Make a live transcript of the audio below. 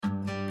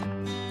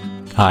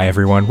Hi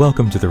everyone,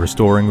 welcome to the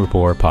Restoring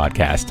Rapport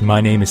podcast. My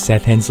name is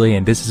Seth Hensley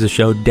and this is a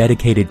show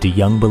dedicated to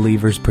young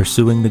believers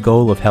pursuing the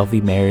goal of healthy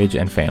marriage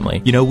and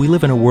family. You know, we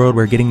live in a world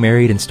where getting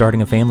married and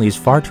starting a family is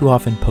far too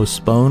often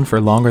postponed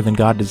for longer than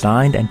God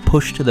designed and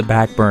pushed to the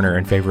back burner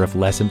in favor of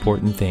less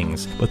important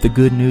things. But the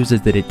good news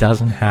is that it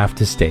doesn't have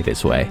to stay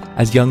this way.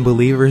 As young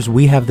believers,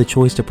 we have the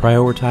choice to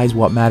prioritize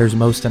what matters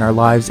most in our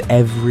lives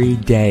every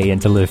day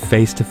and to live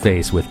face to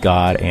face with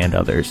God and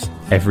others.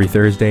 Every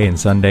Thursday and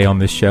Sunday on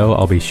this show,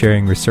 I'll be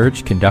sharing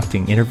research,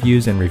 conducting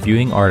interviews, and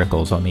reviewing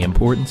articles on the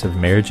importance of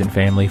marriage and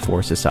family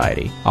for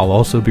society. I'll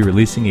also be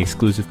releasing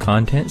exclusive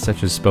content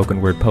such as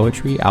spoken word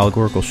poetry,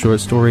 allegorical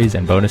short stories,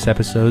 and bonus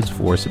episodes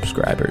for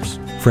subscribers.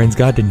 Friends,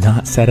 God did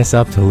not set us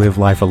up to live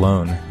life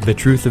alone. The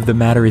truth of the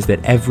matter is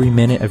that every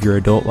minute of your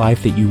adult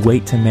life that you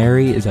wait to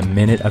marry is a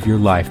minute of your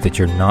life that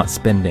you're not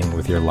spending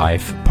with your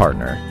life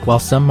partner. While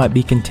some might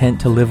be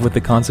content to live with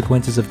the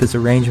consequences of this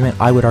arrangement,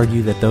 I would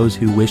argue that those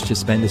who wish to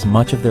spend as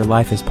much of their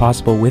life as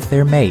possible with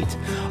their mate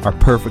are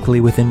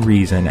perfectly within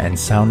reason and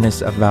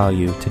soundness of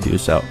value to do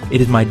so.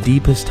 It is my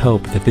deepest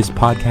hope that this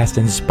podcast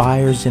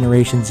inspires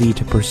Generation Z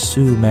to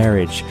pursue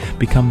marriage,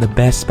 become the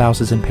best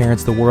spouses and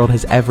parents the world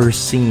has ever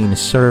seen,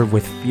 serve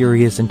with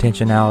furious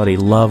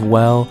intentionality, love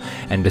well,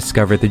 and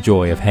discover the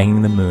joy of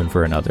hanging the moon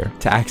for another.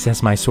 To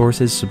access my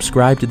sources,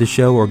 subscribe to the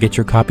show, or get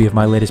your copy of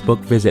my latest book,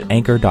 visit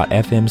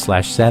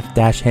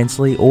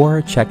anchor.fm/Seth-Hensley,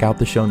 or check out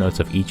the show notes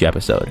of each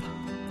episode.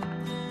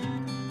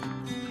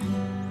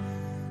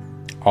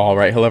 All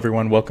right. Hello,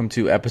 everyone. Welcome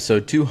to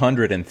episode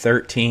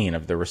 213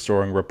 of the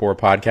Restoring Rapport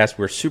podcast.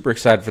 We're super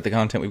excited for the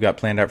content we've got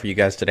planned out for you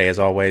guys today, as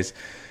always.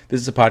 This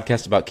is a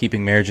podcast about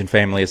keeping marriage and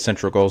family as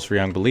central goals for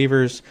young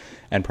believers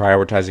and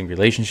prioritizing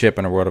relationship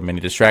in a world of many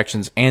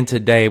distractions. And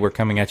today we're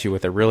coming at you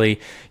with a really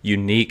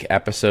unique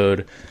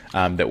episode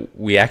that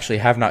we actually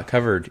have not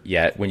covered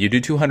yet. When you do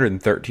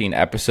 213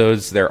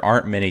 episodes, there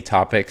aren't many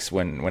topics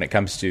when it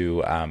comes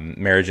to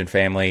marriage and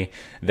family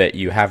that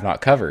you have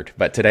not covered.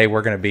 But today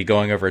we're going to be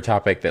going over a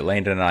topic that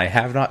Landon and I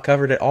have not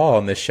covered at all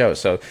on this show.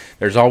 So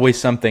there's always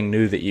something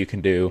new that you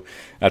can do.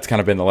 That's kind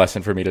of been the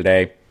lesson for me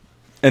today.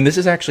 And this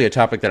is actually a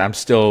topic that I'm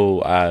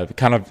still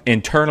kind of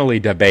internally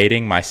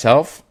debating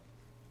myself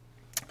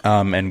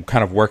and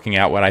kind of working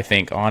out what I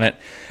think on it.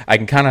 I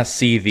can kind of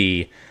see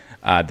the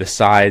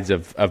sides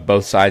of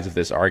both sides of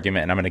this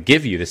argument, and I'm going to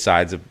give you the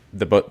sides of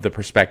the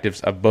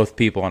perspectives of both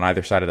people on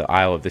either side of the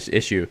aisle of this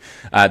issue.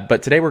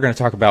 But today we're going to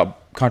talk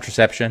about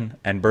contraception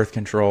and birth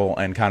control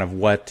and kind of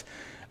what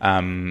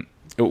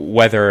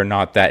whether or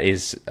not that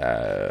is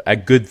a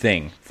good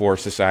thing for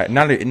society.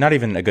 Not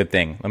even a good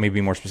thing. Let me be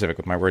more specific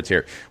with my words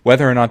here.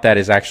 Whether or not that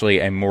is actually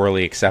a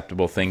morally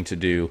acceptable thing to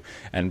do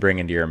and bring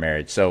into your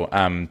marriage. So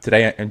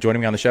today,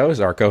 joining me on the show is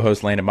our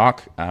co-host, Landon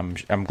Mock.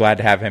 I'm glad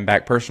to have him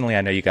back personally.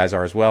 I know you guys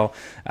are as well.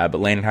 But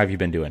Landon, how have you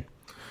been doing?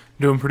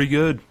 Doing pretty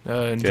good.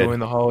 Enjoying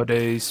the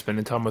holidays,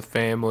 spending time with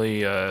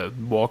family.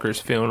 Walker's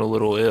feeling a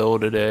little ill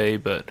today,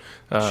 but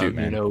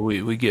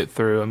we get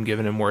through. I'm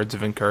giving him words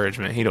of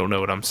encouragement. He don't know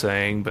what I'm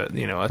saying, but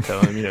I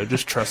tell him,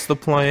 just trust the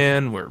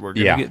plan. We're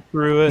gonna get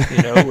through it.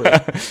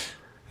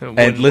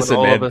 And listen, when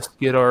all man, of us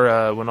get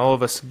when all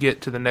of us get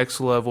to the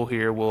next level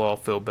here, we'll all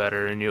feel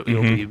better, and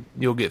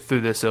you'll get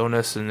through this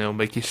illness, and it'll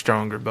make you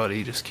stronger,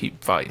 buddy. Just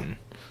keep fighting.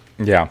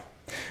 Yeah.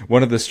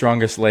 One of the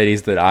strongest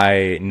ladies that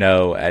I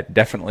know,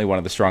 definitely one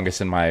of the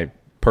strongest in my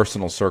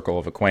personal circle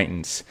of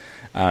acquaintance,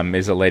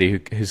 is a lady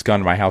who's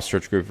gone to my house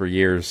church group for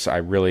years.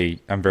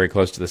 I'm very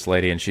close to this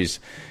lady, and she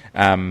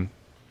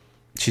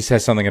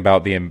says something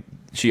about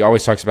she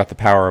always talks about the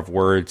power of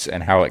words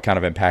and how it kind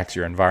of impacts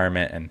your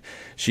environment. And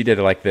she did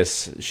it like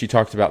this. She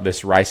talked about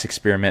this rice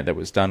experiment that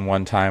was done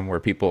one time where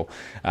people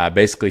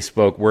basically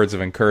spoke words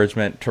of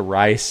encouragement to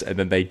rice, and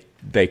then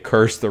they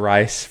cursed the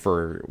rice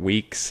for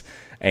weeks.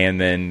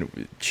 And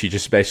then she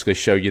just basically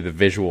showed you the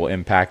visual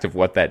impact of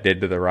what that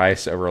did to the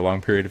rice over a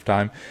long period of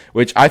time,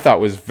 which I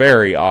thought was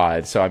very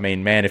odd. So, I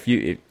mean, man,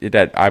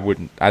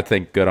 I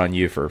think good on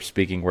you for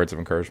speaking words of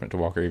encouragement to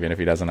Walker, even if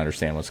he doesn't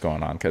understand what's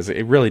going on, because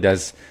it really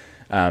does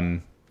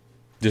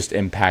just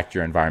impact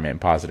your environment in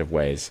positive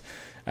ways,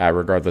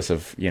 regardless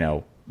of,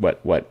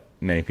 what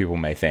many people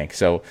may think.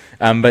 So,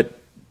 but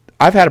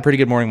I've had a pretty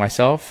good morning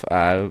myself.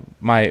 A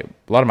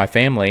lot of my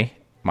family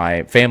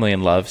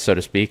in love, so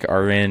to speak,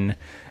 are in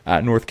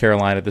North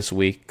Carolina this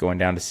week, going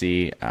down to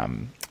see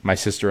my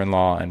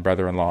sister-in-law and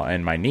brother-in-law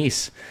and my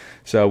niece.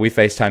 So we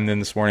FaceTimed them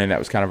this morning. That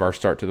was kind of our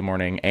start to the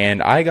morning.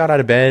 And I got out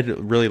of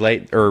bed really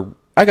late, or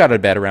I got out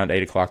of bed around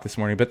 8 o'clock this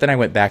morning, but then I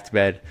went back to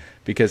bed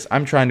because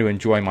I'm trying to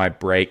enjoy my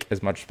break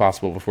as much as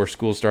possible before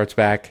school starts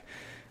back.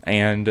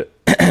 And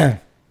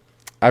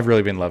I've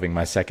really been loving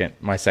my second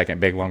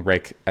big long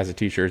break as a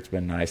teacher. It's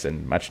been nice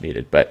and much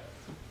needed. But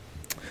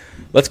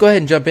let's go ahead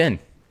and jump in.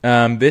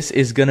 This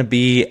is going to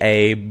be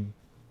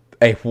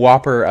a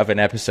whopper of an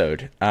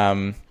episode.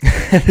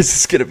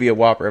 This is going to be a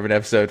whopper of an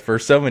episode for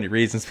so many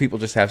reasons. People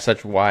just have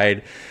such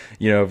wide,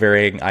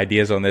 varying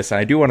ideas on this. And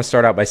I do want to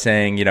start out by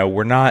saying,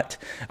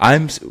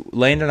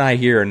 Lane and I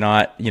here are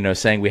not,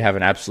 saying we have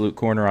an absolute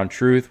corner on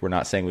truth. We're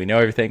not saying we know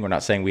everything. We're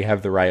not saying we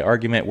have the right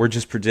argument. We're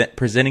just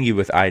presenting you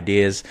with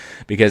ideas,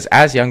 because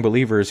as young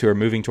believers who are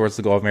moving towards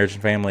the goal of marriage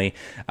and family,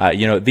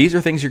 these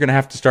are things you're going to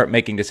have to start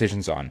making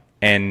decisions on,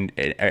 and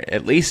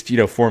at least,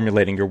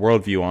 formulating your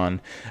worldview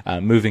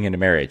on moving into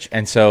marriage.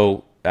 And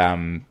so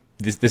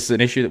this is an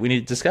issue that we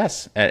need to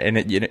discuss, and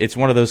it's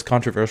one of those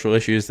controversial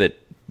issues that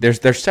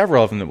there's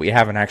several of them that we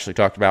haven't actually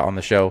talked about on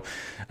the show,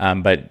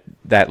 but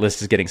that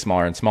list is getting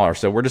smaller and smaller.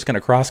 So we're just going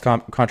to cross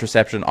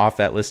contraception off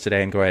that list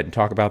today and go ahead and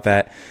talk about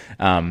that,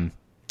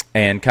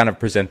 and kind of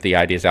present the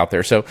ideas out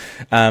there. So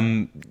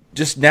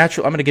just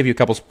natural, I'm going to give you a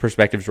couple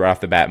perspectives right off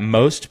the bat.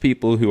 Most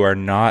people who are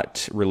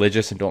not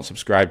religious and don't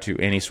subscribe to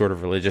any sort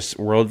of religious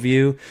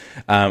worldview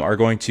are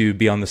going to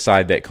be on the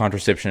side that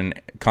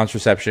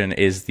contraception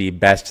is the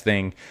best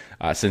thing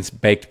since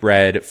baked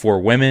bread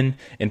for women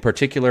in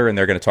particular, and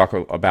they're going to talk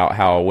about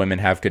how women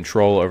have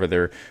control over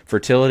their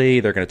fertility.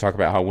 They're going to talk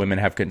about how women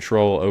have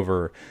control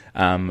over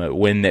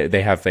when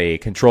they have a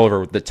control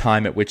over the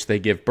time at which they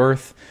give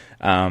birth.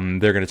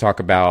 They're going to talk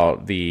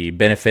about the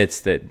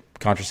benefits that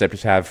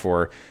contraceptives have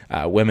for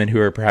women who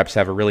are perhaps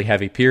have a really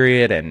heavy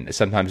period, and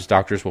sometimes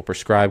doctors will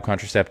prescribe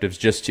contraceptives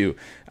just to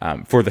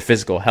for the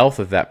physical health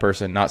of that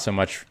person, not so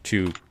much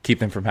to keep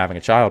them from having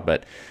a child,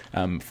 but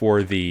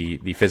for the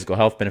physical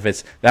health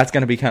benefits. That's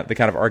going to be the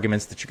kind of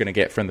arguments that you're going to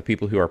get from the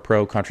people who are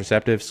pro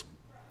contraceptives.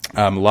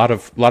 A lot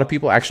of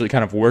people actually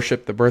kind of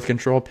worship the birth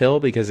control pill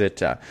because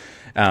it,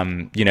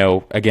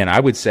 again, I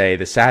would say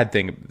the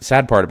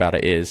sad part about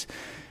it is,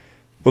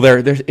 well,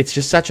 it's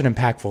just such an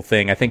impactful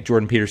thing. I think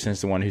Jordan Peterson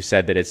is the one who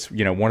said that it's,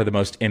 one of the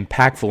most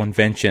impactful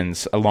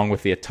inventions, along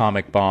with the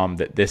atomic bomb,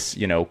 that this,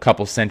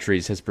 couple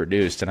centuries has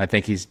produced. And I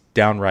think he's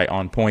downright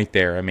on point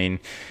there. I mean,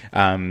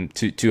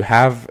 to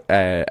have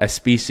a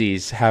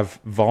species have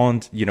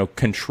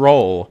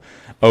control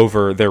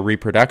over their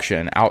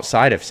reproduction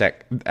outside of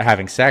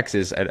having sex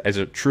is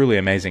a truly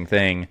amazing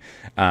thing.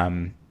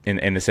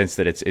 In the sense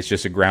that it's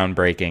just a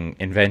groundbreaking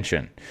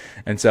invention.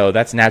 And so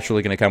that's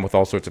naturally going to come with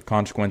all sorts of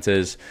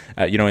consequences.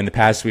 In the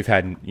past we've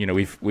had,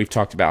 we've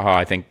talked about how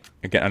I think,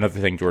 again, another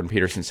thing Jordan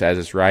Peterson says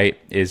is right,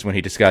 is when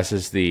he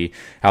discusses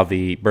how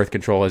the birth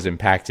control has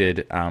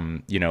impacted,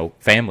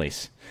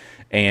 families.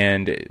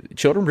 And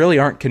children really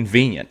aren't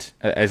convenient.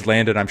 As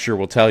Landon, I'm sure,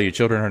 will tell you,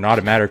 children are not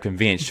a matter of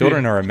convenience.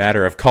 Children are a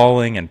matter of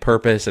calling and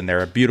purpose, and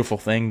they're a beautiful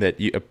thing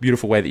a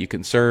beautiful way that you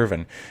can serve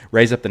and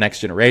raise up the next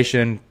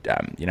generation.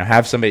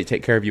 Have somebody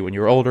take care of you when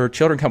you're older.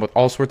 Children come with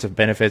all sorts of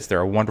benefits. They're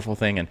a wonderful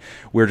thing, and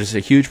we're just a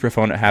huge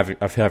proponent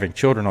of having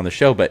children on the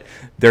show, but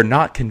they're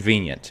not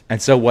convenient.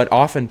 And so what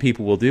often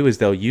people will do is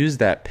they'll use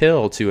that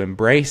pill to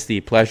embrace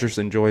the pleasures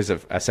and joys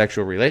of a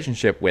sexual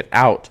relationship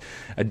without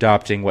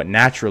adopting what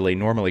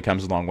normally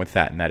comes along with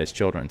that, and that is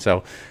children.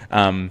 So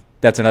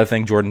that's another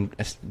thing Jordan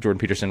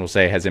Peterson will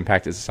say has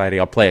impacted society.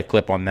 I'll play a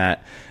clip on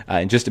that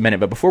in just a minute.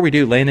 But before we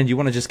do, Landon, you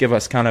want to just give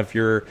us kind of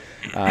your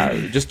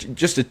just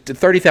a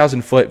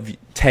 30,000-foot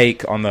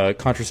take on the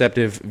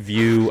contraceptive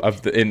view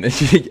of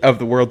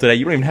the world today?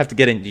 You don't even have to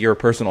get into your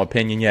personal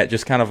opinion yet.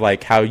 Just kind of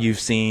like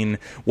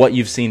what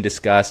you've seen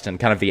discussed, and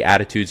kind of the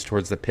attitudes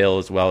towards the pill,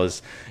 as well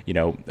as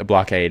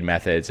blockade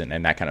methods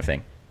and that kind of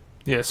thing.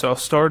 Yeah, so I'll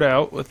start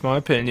out with my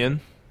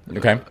opinion.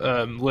 Okay.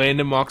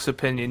 Landon Mock's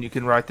opinion, you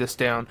can write this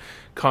down.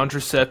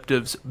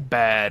 Contraceptives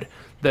bad.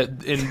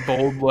 That in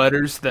bold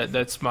letters.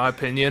 That's my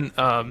opinion.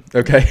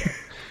 Okay.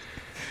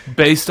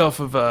 Based off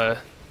of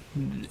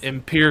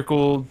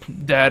empirical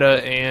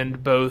data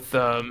and both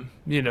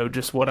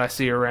just what I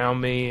see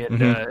around me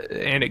and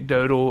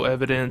anecdotal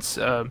evidence.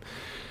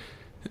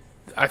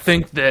 I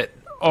think that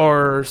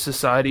our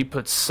society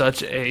puts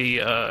such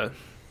a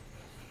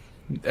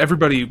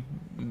everybody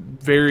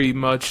very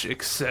much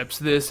accepts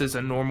this as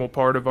a normal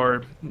part of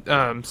our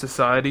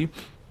society,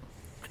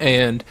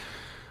 and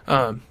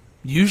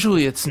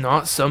usually it's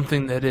not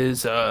something that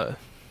is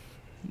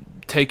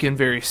taken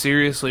very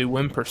seriously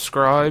when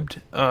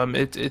prescribed.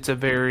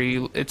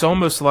 It's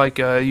almost like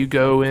you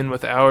go in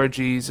with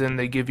allergies and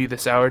they give you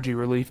this allergy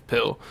relief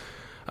pill.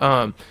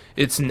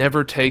 It's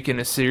never taken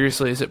as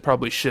seriously as it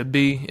probably should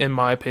be, in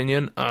my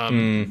opinion.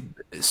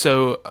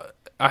 So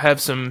I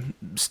have some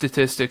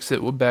statistics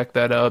that will back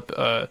that up,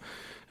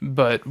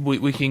 but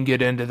we can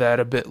get into that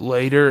a bit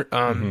later.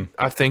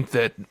 I think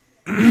that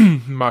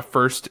my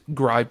first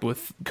gripe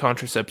with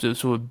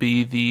contraceptives would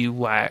be the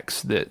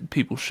lax that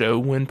people show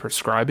when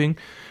prescribing,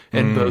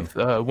 and both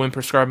when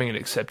prescribing and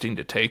accepting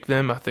to take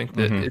them. I think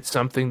that it's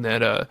something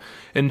that,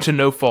 and to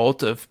no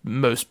fault of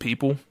most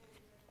people,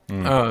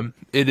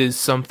 it is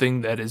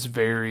something that is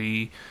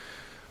very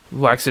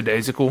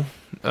lackadaisical.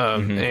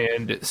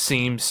 and it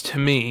seems to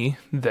me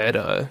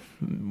that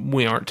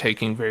we aren't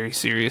taking very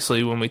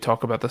seriously when we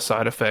talk about the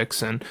side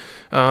effects and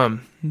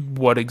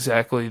what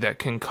exactly that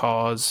can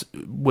cause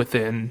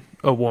within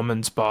a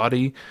woman's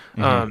body.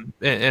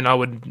 And I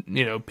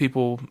would,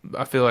 people,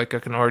 I feel like I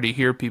can already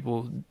hear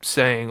people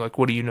saying, like,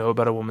 what do you know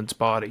about a woman's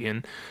body?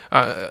 And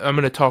I'm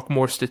going to talk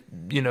more,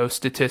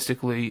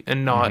 statistically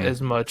and not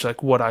as much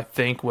like what I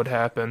think would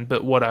happen,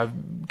 but what I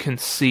can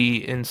see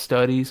in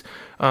studies,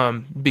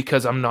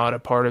 because I'm not a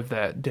part of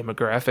that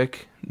demographic.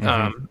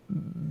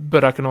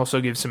 But I can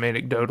also give some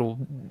anecdotal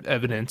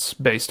evidence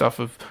based off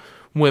of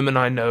women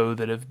I know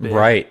that have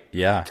been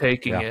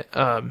taking it.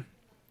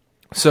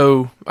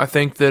 So I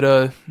think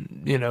that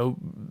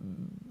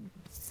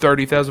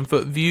 30,000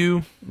 foot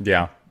view.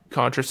 Yeah.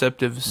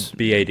 Contraceptives.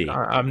 BAD.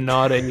 I'm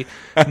not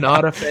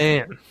a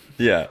fan.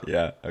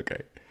 Yeah.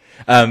 Okay.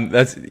 I'm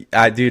going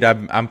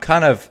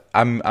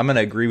to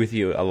agree with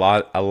you a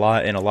lot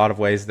in a lot of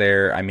ways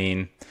there. I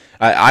mean,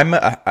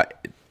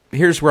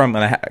 here's where I'm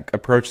going to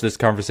approach this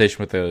conversation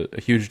with a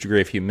huge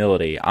degree of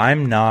humility.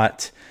 I'm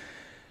not,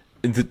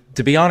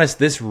 to be honest,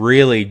 this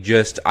really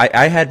just,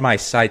 I had my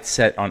sights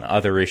set on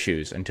other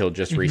issues until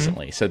just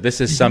recently. So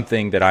this is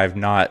something that I've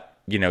not,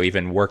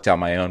 even worked out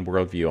my own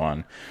worldview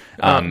on,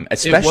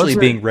 especially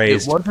being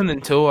raised. It wasn't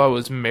until I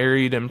was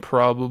married and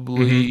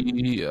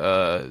probably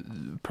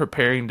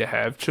preparing to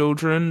have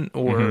children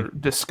or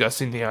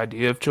discussing the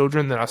idea of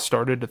children that I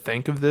started to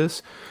think of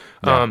this.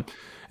 Yeah.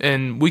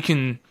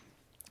 And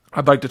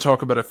I'd like to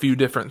talk about a few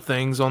different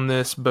things on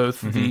this, both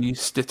the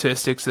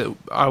statistics that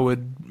I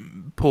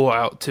would pull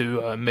out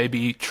to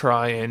maybe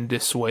try and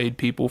dissuade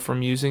people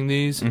from using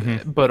these,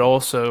 but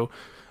also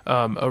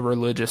a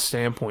religious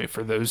standpoint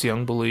for those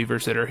young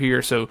believers that are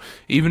here. So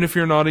even if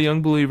you're not a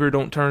young believer,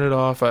 don't turn it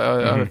off.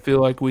 I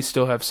feel like we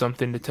still have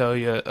something to tell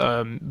you,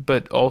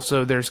 but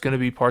also there's going to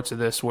be parts of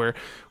this where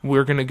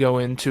we're going to go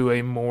into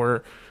a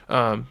more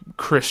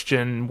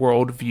Christian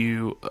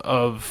worldview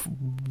of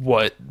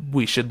what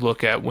we should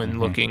look at when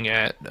looking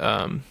at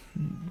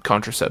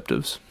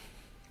contraceptives.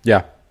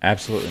 Yeah,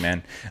 absolutely,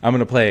 man. I'm going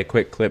to play a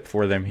quick clip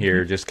for them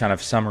here, just kind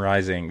of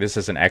summarizing. This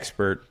is an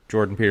expert,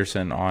 Jordan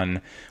Peterson,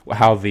 on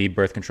how the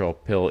birth control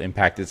pill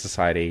impacted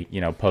society,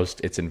 post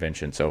its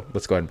invention. So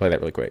let's go ahead and play that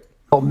really quick.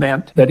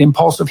 Meant that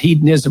impulsive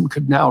hedonism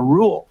could now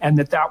rule, and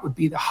that would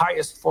be the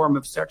highest form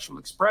of sexual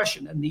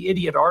expression. And the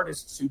idiot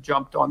artists who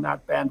jumped on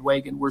that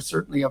bandwagon were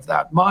certainly of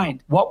that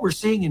mind. What we're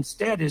seeing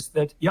instead is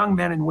that young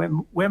men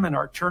and women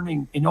are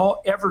turning in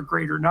ever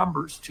greater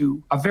numbers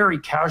to a very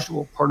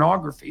casual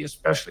pornography,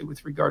 especially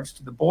with regards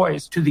to the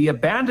boys, to the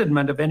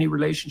abandonment of any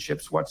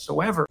relationships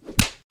whatsoever.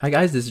 Hi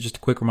guys, this is just a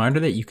quick reminder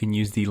that you can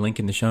use the link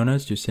in the show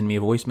notes to send me a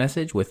voice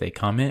message with a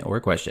comment or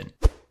a question.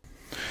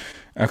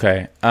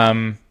 Okay,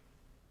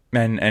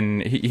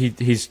 And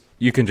he's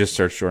you can just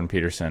search Jordan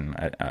Peterson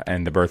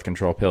and the birth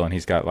control pill, and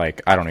he's got I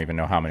don't even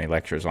know how many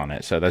lectures on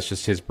it. So that's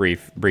just his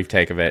brief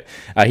take of it.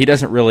 He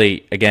doesn't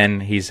really, again,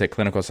 he's a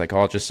clinical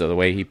psychologist, so the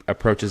way he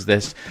approaches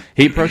this,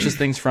 he approaches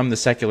things from the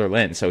secular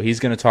lens. So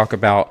he's going to talk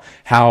about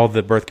how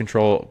the birth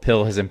control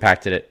pill has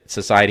impacted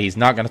society. He's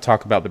not going to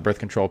talk about the birth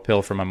control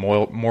pill from a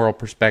moral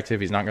perspective.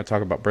 He's not going to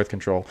talk about birth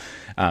control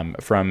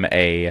from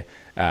a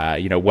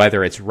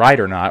whether it's right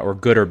or not, or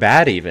good or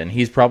bad even.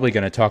 He's probably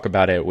going to talk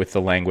about it with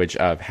the language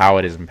of how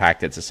it has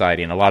impacted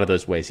society. And a lot of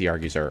those ways he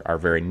argues are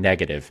very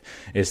negative,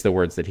 is the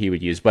words that he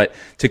would use. But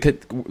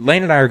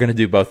Lane and I are going to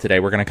do both today.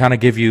 We're going to kind of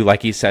give you,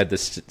 like he said, the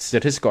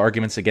statistical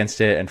arguments against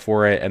it and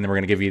for it, and then we're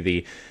going to give you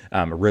the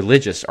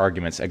religious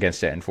arguments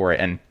against it and for it.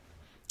 And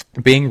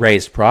being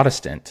raised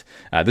Protestant,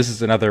 this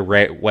is another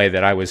way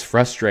that I was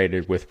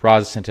frustrated with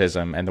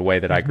Protestantism and the way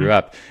that I grew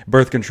up. The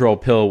birth control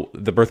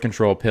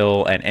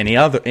pill, and any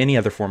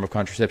other form of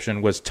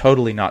contraception was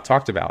totally not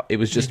talked about. It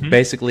was just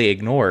basically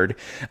ignored,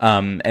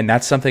 and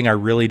that's something I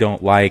really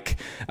don't like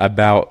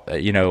about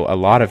a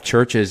lot of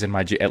churches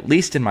at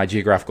least in my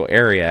geographical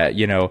area.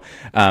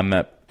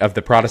 Of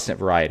the Protestant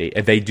variety,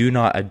 they do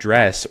not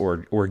address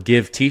or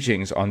give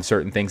teachings on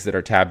certain things that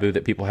are taboo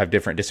that people have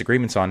different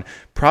disagreements on,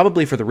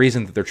 probably for the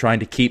reason that they're trying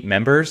to keep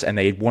members and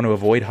they want to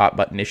avoid hot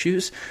button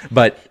issues.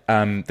 But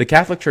the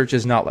Catholic Church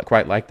is not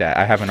quite like that.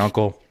 I have an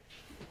uncle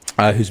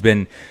who's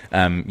been,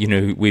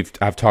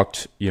 I've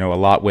talked, a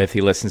lot with.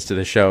 He listens to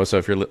the show, so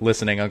if you're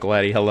listening, Uncle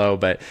Eddie, hello.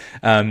 But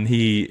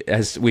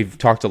we've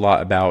talked a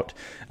lot about,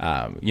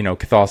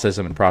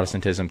 Catholicism and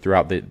Protestantism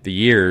throughout the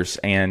years,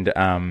 and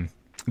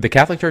the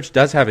Catholic Church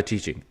does have a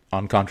teaching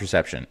on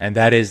contraception, and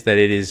that is that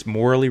it is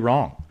morally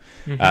wrong.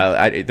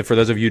 For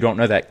those of you who don't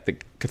know that, the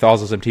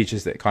Catholicism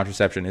teaches that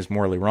contraception is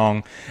morally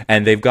wrong,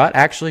 and they've got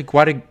actually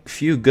quite a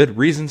few good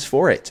reasons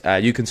for it.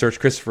 You can search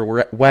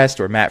Christopher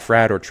West or Matt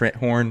Fradd or Trent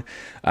Horn,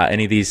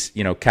 any of these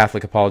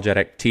Catholic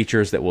apologetic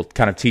teachers that will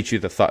kind of teach you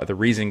the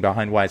reasoning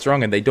behind why it's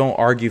wrong, and they don't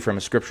argue from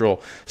a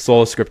scriptural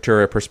sola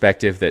scriptura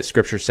perspective that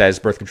Scripture says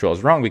birth control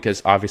is wrong,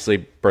 because obviously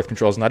birth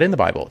control is not in the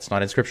Bible. It's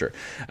not in Scripture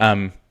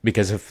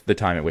because of the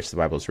time at which the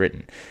Bible is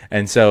written.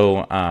 And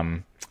so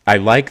I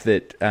like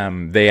that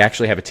they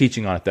actually have a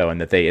teaching on it, though,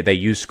 and that they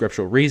use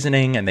scriptural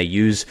reasoning and they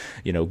use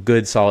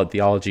good solid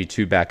theology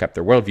to back up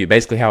their worldview.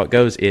 Basically, how it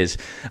goes is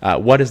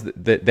what is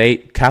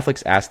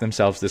Catholics ask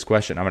themselves this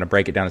question. I'm going to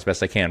break it down as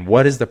best I can.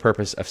 What is the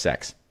purpose of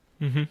sex?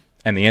 Mm-hmm.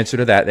 And the answer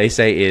to that, they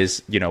say,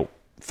 is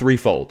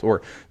threefold,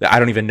 or I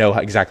don't even know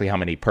exactly how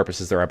many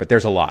purposes there are, but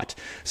there's a lot.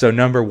 So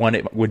number one,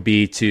 it would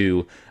be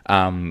to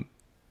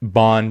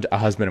bond a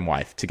husband and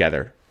wife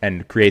together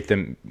and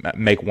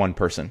make one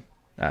person.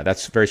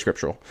 That's very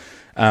scriptural.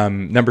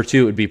 Number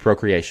two would be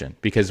procreation,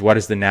 because what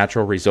is the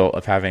natural result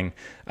of having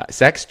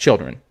sex?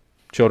 Children.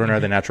 Children are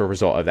the natural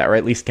result of that, or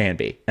at least can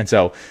be. And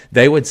so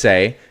they would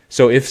say,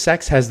 so if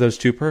sex has those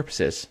two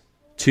purposes,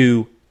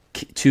 to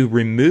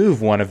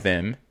remove one of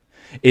them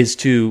is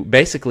to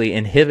basically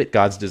inhibit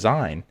God's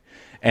design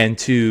and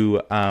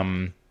to,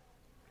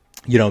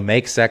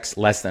 make sex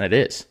less than it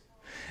is.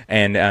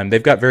 And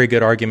they've got very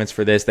good arguments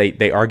for this.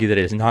 They argue that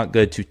it is not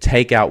good to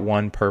take out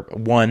one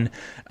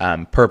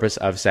purpose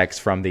of sex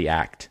from the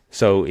act.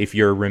 So if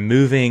you're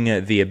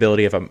removing the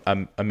ability of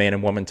a man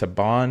and woman to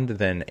bond,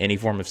 then any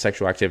form of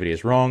sexual activity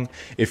is wrong.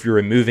 If you're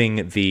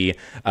removing the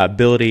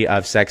ability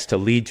of sex to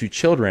lead to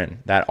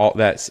children,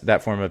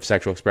 that form of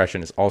sexual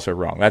expression is also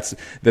wrong. That's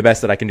the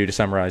best that I can do to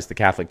summarize the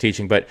Catholic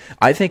teaching. But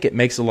I think it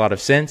makes a lot of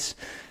sense.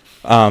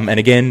 And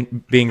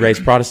again, being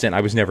raised Protestant,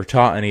 I was never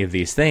taught any of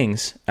these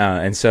things.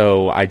 And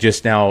so I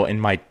just now in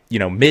my,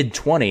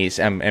 mid-20s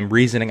am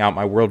reasoning out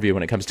my worldview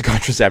when it comes to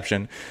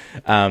contraception.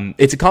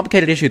 It's a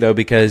complicated issue though,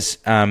 because,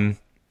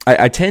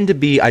 I tend to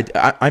be,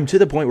 I'm to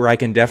the point where I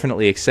can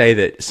definitely say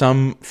that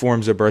some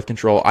forms of birth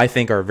control I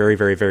think are very,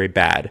 very, very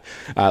bad,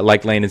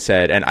 like Landon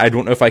said. And I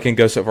don't know if I can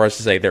go so far as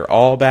to say they're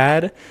all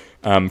bad,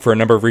 for a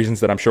number of reasons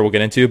that I'm sure we'll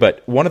get into.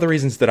 But one of the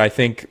reasons that I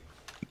think,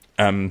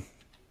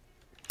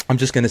 I'm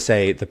just going to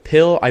say the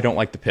pill, I don't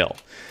like the pill.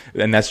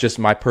 And that's just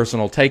my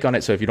personal take on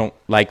it. So if you don't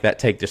like that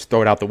take, just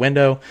throw it out the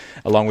window,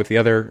 along with the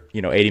other,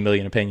 80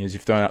 million opinions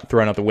you've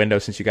thrown out the window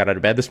since you got out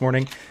of bed this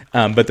morning.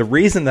 But the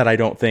reason that I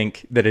don't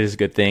think that it is a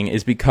good thing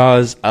is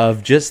because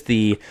of just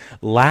the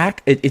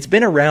lack. It's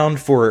been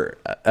around for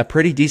a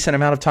pretty decent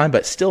amount of time,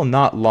 but still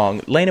not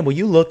long. Landon, will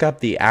you look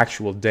up the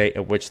actual date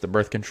at which the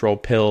birth control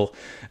pill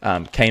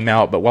came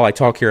out? But while I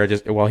talk here, I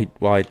just want you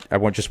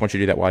to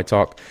do that while I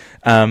talk.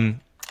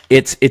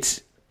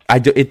 I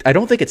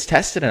don't think it's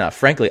tested enough,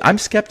 frankly. I'm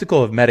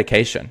skeptical of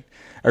medication.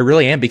 I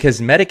really am,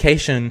 because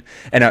medication,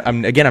 and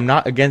I'm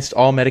not against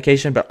all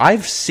medication, but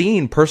I've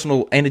seen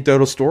personal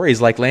anecdotal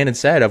stories, like Landon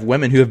said, of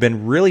women who have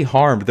been really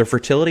harmed. Their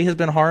fertility has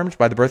been harmed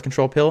by the birth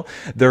control pill.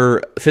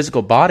 Their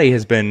physical body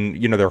has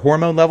been, their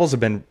hormone levels have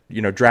been,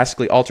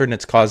 drastically altered, and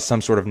it's caused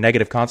some sort of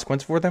negative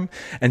consequence for them.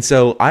 And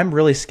so I'm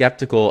really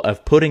skeptical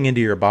of putting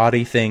into your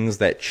body things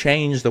that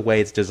change the way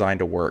it's designed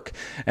to work.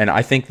 And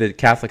I think that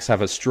Catholics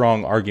have a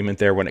strong argument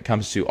there when it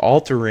comes to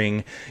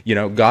altering,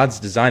 God's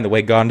design, the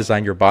way God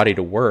designed your body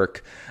to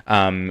work.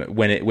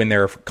 When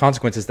there are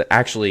consequences that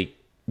actually,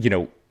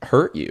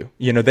 hurt you.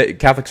 That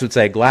Catholics would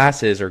say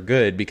glasses are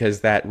good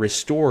because that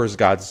restores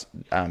God's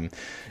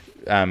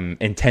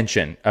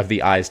intention of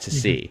the eyes to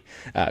see.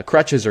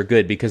 Crutches are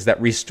good because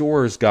that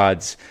restores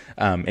God's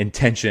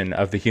intention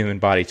of the human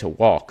body to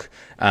walk.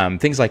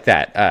 Things like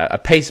that. A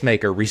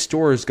pacemaker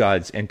restores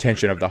God's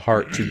intention of the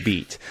heart to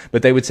beat.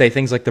 But they would say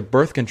things like the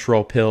birth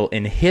control pill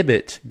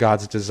inhibit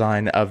God's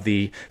design of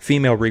the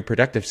female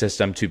reproductive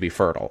system to be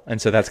fertile.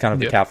 And so that's kind of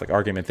the Catholic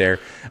argument there.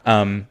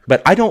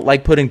 But I don't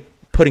like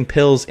putting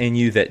pills in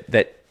you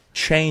that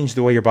change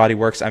the way your body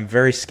works. I'm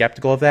very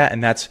skeptical of that,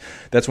 and that's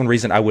one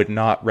reason I would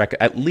not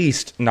at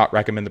least not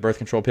recommend the birth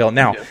control pill.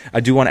 Now,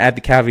 I do want to add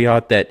the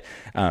caveat that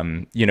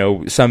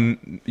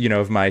some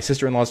of my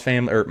sister-in-law's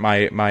family, or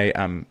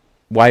my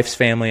wife's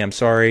family, I'm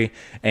sorry,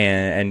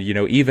 and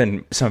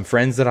even some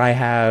friends that I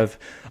have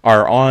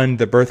are on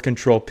the birth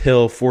control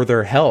pill for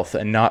their health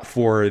and not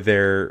for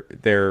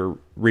their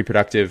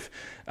reproductive,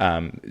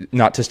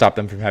 not to stop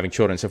them from having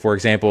children. So, for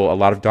example, a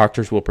lot of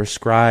doctors will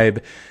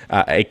prescribe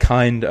a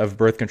kind of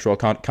birth control,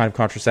 kind of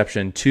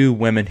contraception to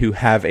women who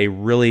have a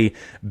really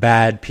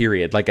bad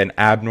period, like an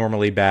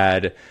abnormally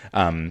bad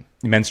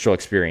menstrual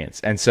experience.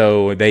 And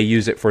so they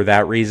use it for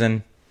that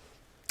reason.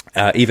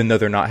 Even though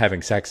they're not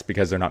having sex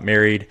because they're not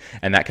married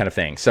and that kind of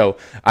thing. So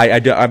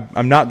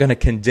I'm not going to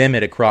condemn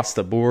it across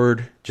the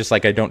board, just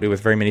like I don't do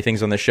with very many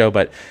things on this show,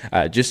 but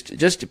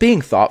just being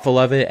thoughtful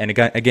of it. And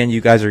again,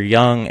 you guys are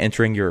young,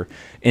 entering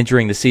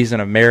the season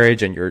of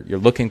marriage, and you're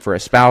looking for a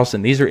spouse,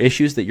 and these are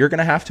issues that you're going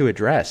to have to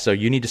address. So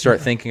you need to start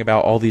thinking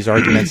about all these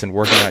arguments and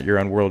working out your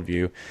own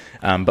worldview.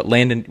 But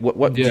Landon,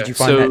 what did you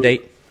find that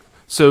date?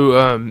 So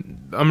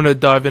I'm going to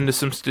dive into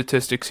some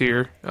statistics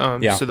here,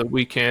 so that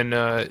we can,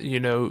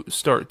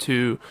 start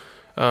to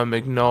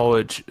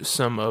acknowledge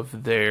some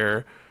of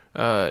their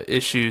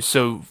issues.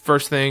 So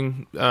first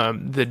thing,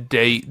 the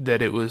date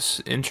that it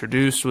was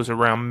introduced was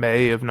around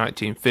May of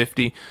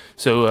 1950.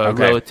 So a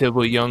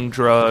relatively young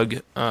drug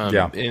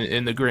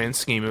in the grand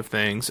scheme of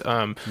things.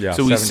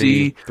 So we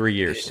see 3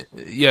 years.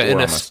 In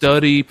a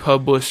study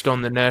published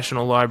on the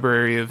National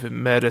Library of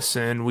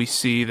Medicine, we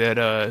see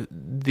that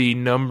the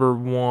number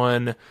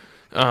one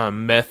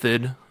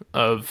method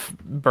of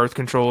birth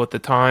control at the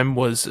time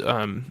was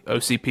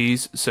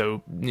OCPs.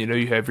 So,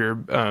 you have your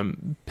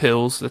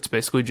pills. That's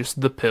basically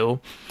just the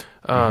pill.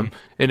 And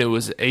it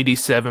was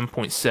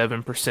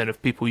 87.7%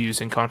 of people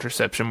using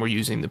contraception were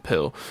using the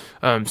pill.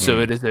 So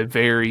it is a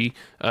very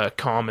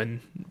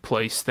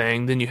commonplace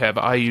thing. Then you have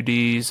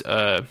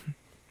IUDs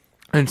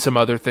and some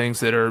other things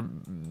that are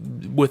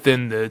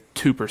within the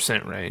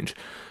 2% range.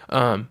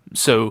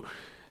 So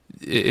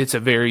it's a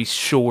very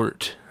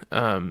short,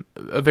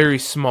 a very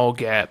small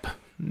gap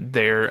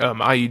there.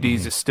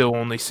 IUDs is still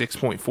only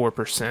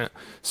 6.4%.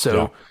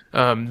 So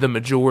the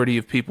majority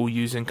of people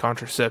using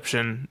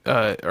contraception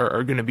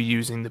are going to be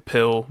using the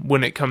pill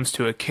when it comes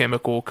to a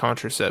chemical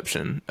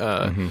contraception.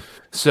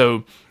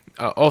 So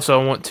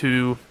also I want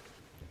to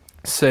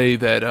say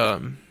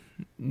that,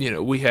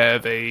 we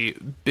have a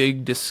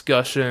big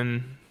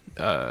discussion.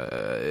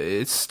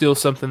 It's still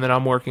something that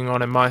I'm working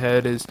on in my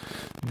head, is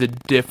the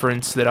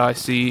difference that I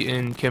see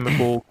in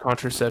chemical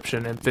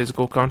contraception and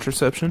physical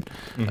contraception.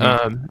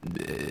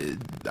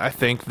 I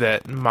think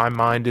that my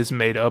mind is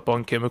made up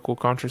on chemical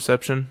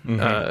contraception,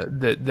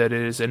 that it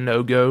is a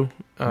no-go.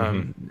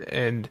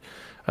 And,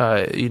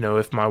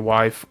 if my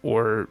wife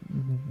or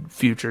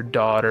future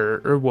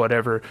daughter or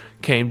whatever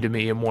came to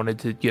me and wanted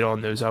to get on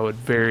those, I would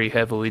very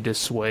heavily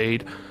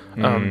dissuade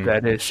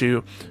that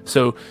issue.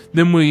 So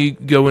then we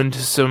go into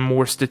some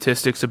more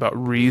statistics about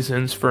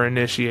reasons for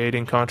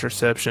initiating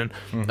contraception.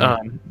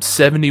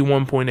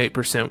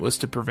 71.8% was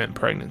to prevent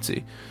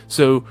pregnancy.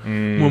 So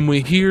when we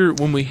hear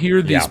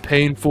these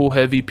painful,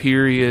 heavy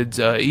periods,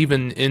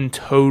 even in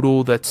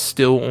total, that's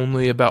still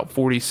only about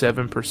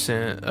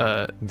 47%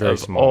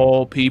 of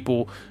all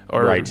people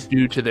are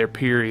due to their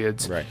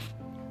periods.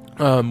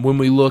 When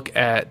we look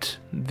at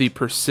the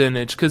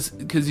percentage,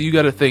 because you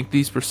got to think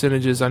these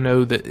percentages, I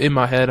know that in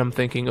my head I'm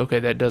thinking, okay,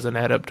 that doesn't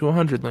add up to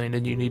 100,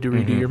 Landon, you need to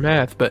redo your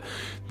math, but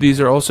these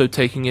are also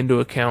taking into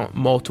account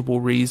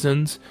multiple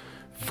reasons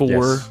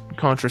for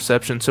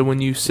contraception. So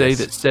when you say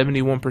that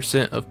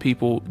 71% of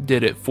people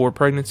did it for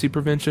pregnancy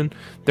prevention,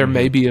 there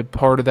may be a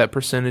part of that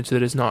percentage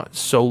that is not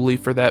solely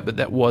for that, but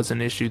that was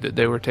an issue that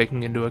they were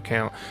taking into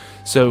account.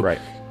 So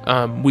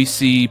we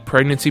see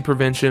pregnancy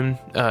prevention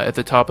at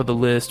the top of the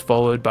list,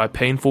 followed by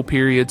painful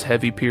periods,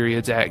 heavy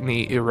periods,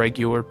 acne,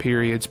 irregular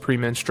periods,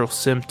 premenstrual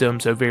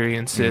symptoms,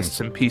 ovarian cysts,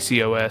 and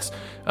PCOS.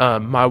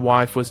 My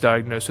wife was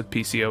diagnosed with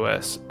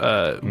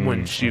PCOS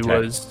when she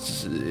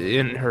was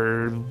in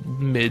her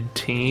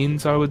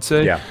mid-teens, I would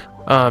say.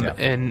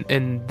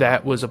 And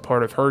that was a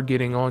part of her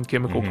getting on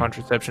chemical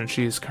contraception.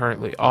 She is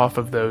currently off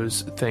of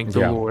those, thank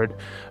the Lord.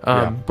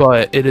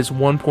 But it is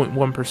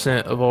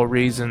 1.1% of all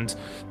reasons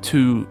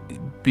to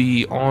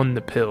be on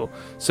the pill.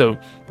 So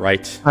I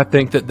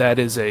think that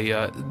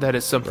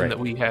is something that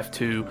we have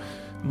to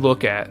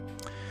look at.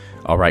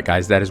 All right,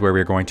 guys, that is where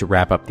we're going to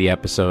wrap up the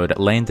episode.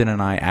 Landon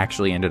and I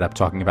actually ended up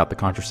talking about the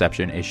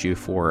contraception issue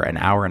for an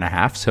hour and a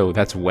half, so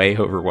that's way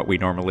over what we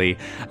normally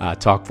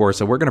talk for.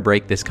 So we're going to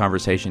break this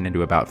conversation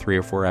into about 3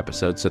 or 4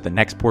 episodes. So the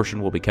next portion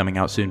will be coming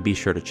out soon. Be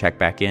sure to check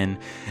back in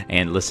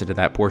and listen to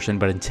that portion.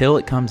 But until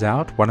it comes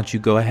out, why don't you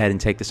go ahead and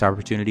take this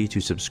opportunity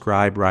to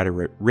subscribe, write a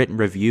written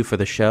review for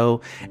the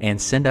show,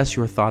 and send us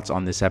your thoughts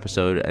on this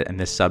episode and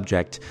this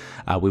subject.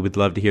 We would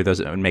love to hear those.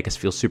 It would make us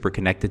feel super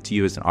connected to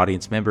you as an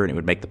audience member, and it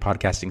would make the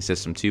podcasting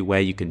system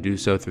two-way. You can do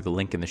so through the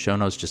link in the show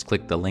notes. Just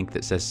click the link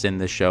that says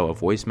send this show a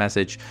voice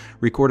message,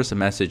 record us a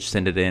message,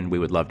 send it in. We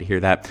would love to hear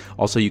that.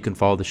 Also, you can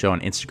follow the show on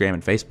Instagram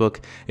and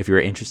Facebook if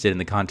you're interested in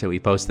the content we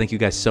post. Thank you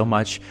guys so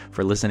much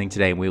for listening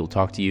today, and we will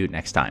talk to you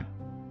next time.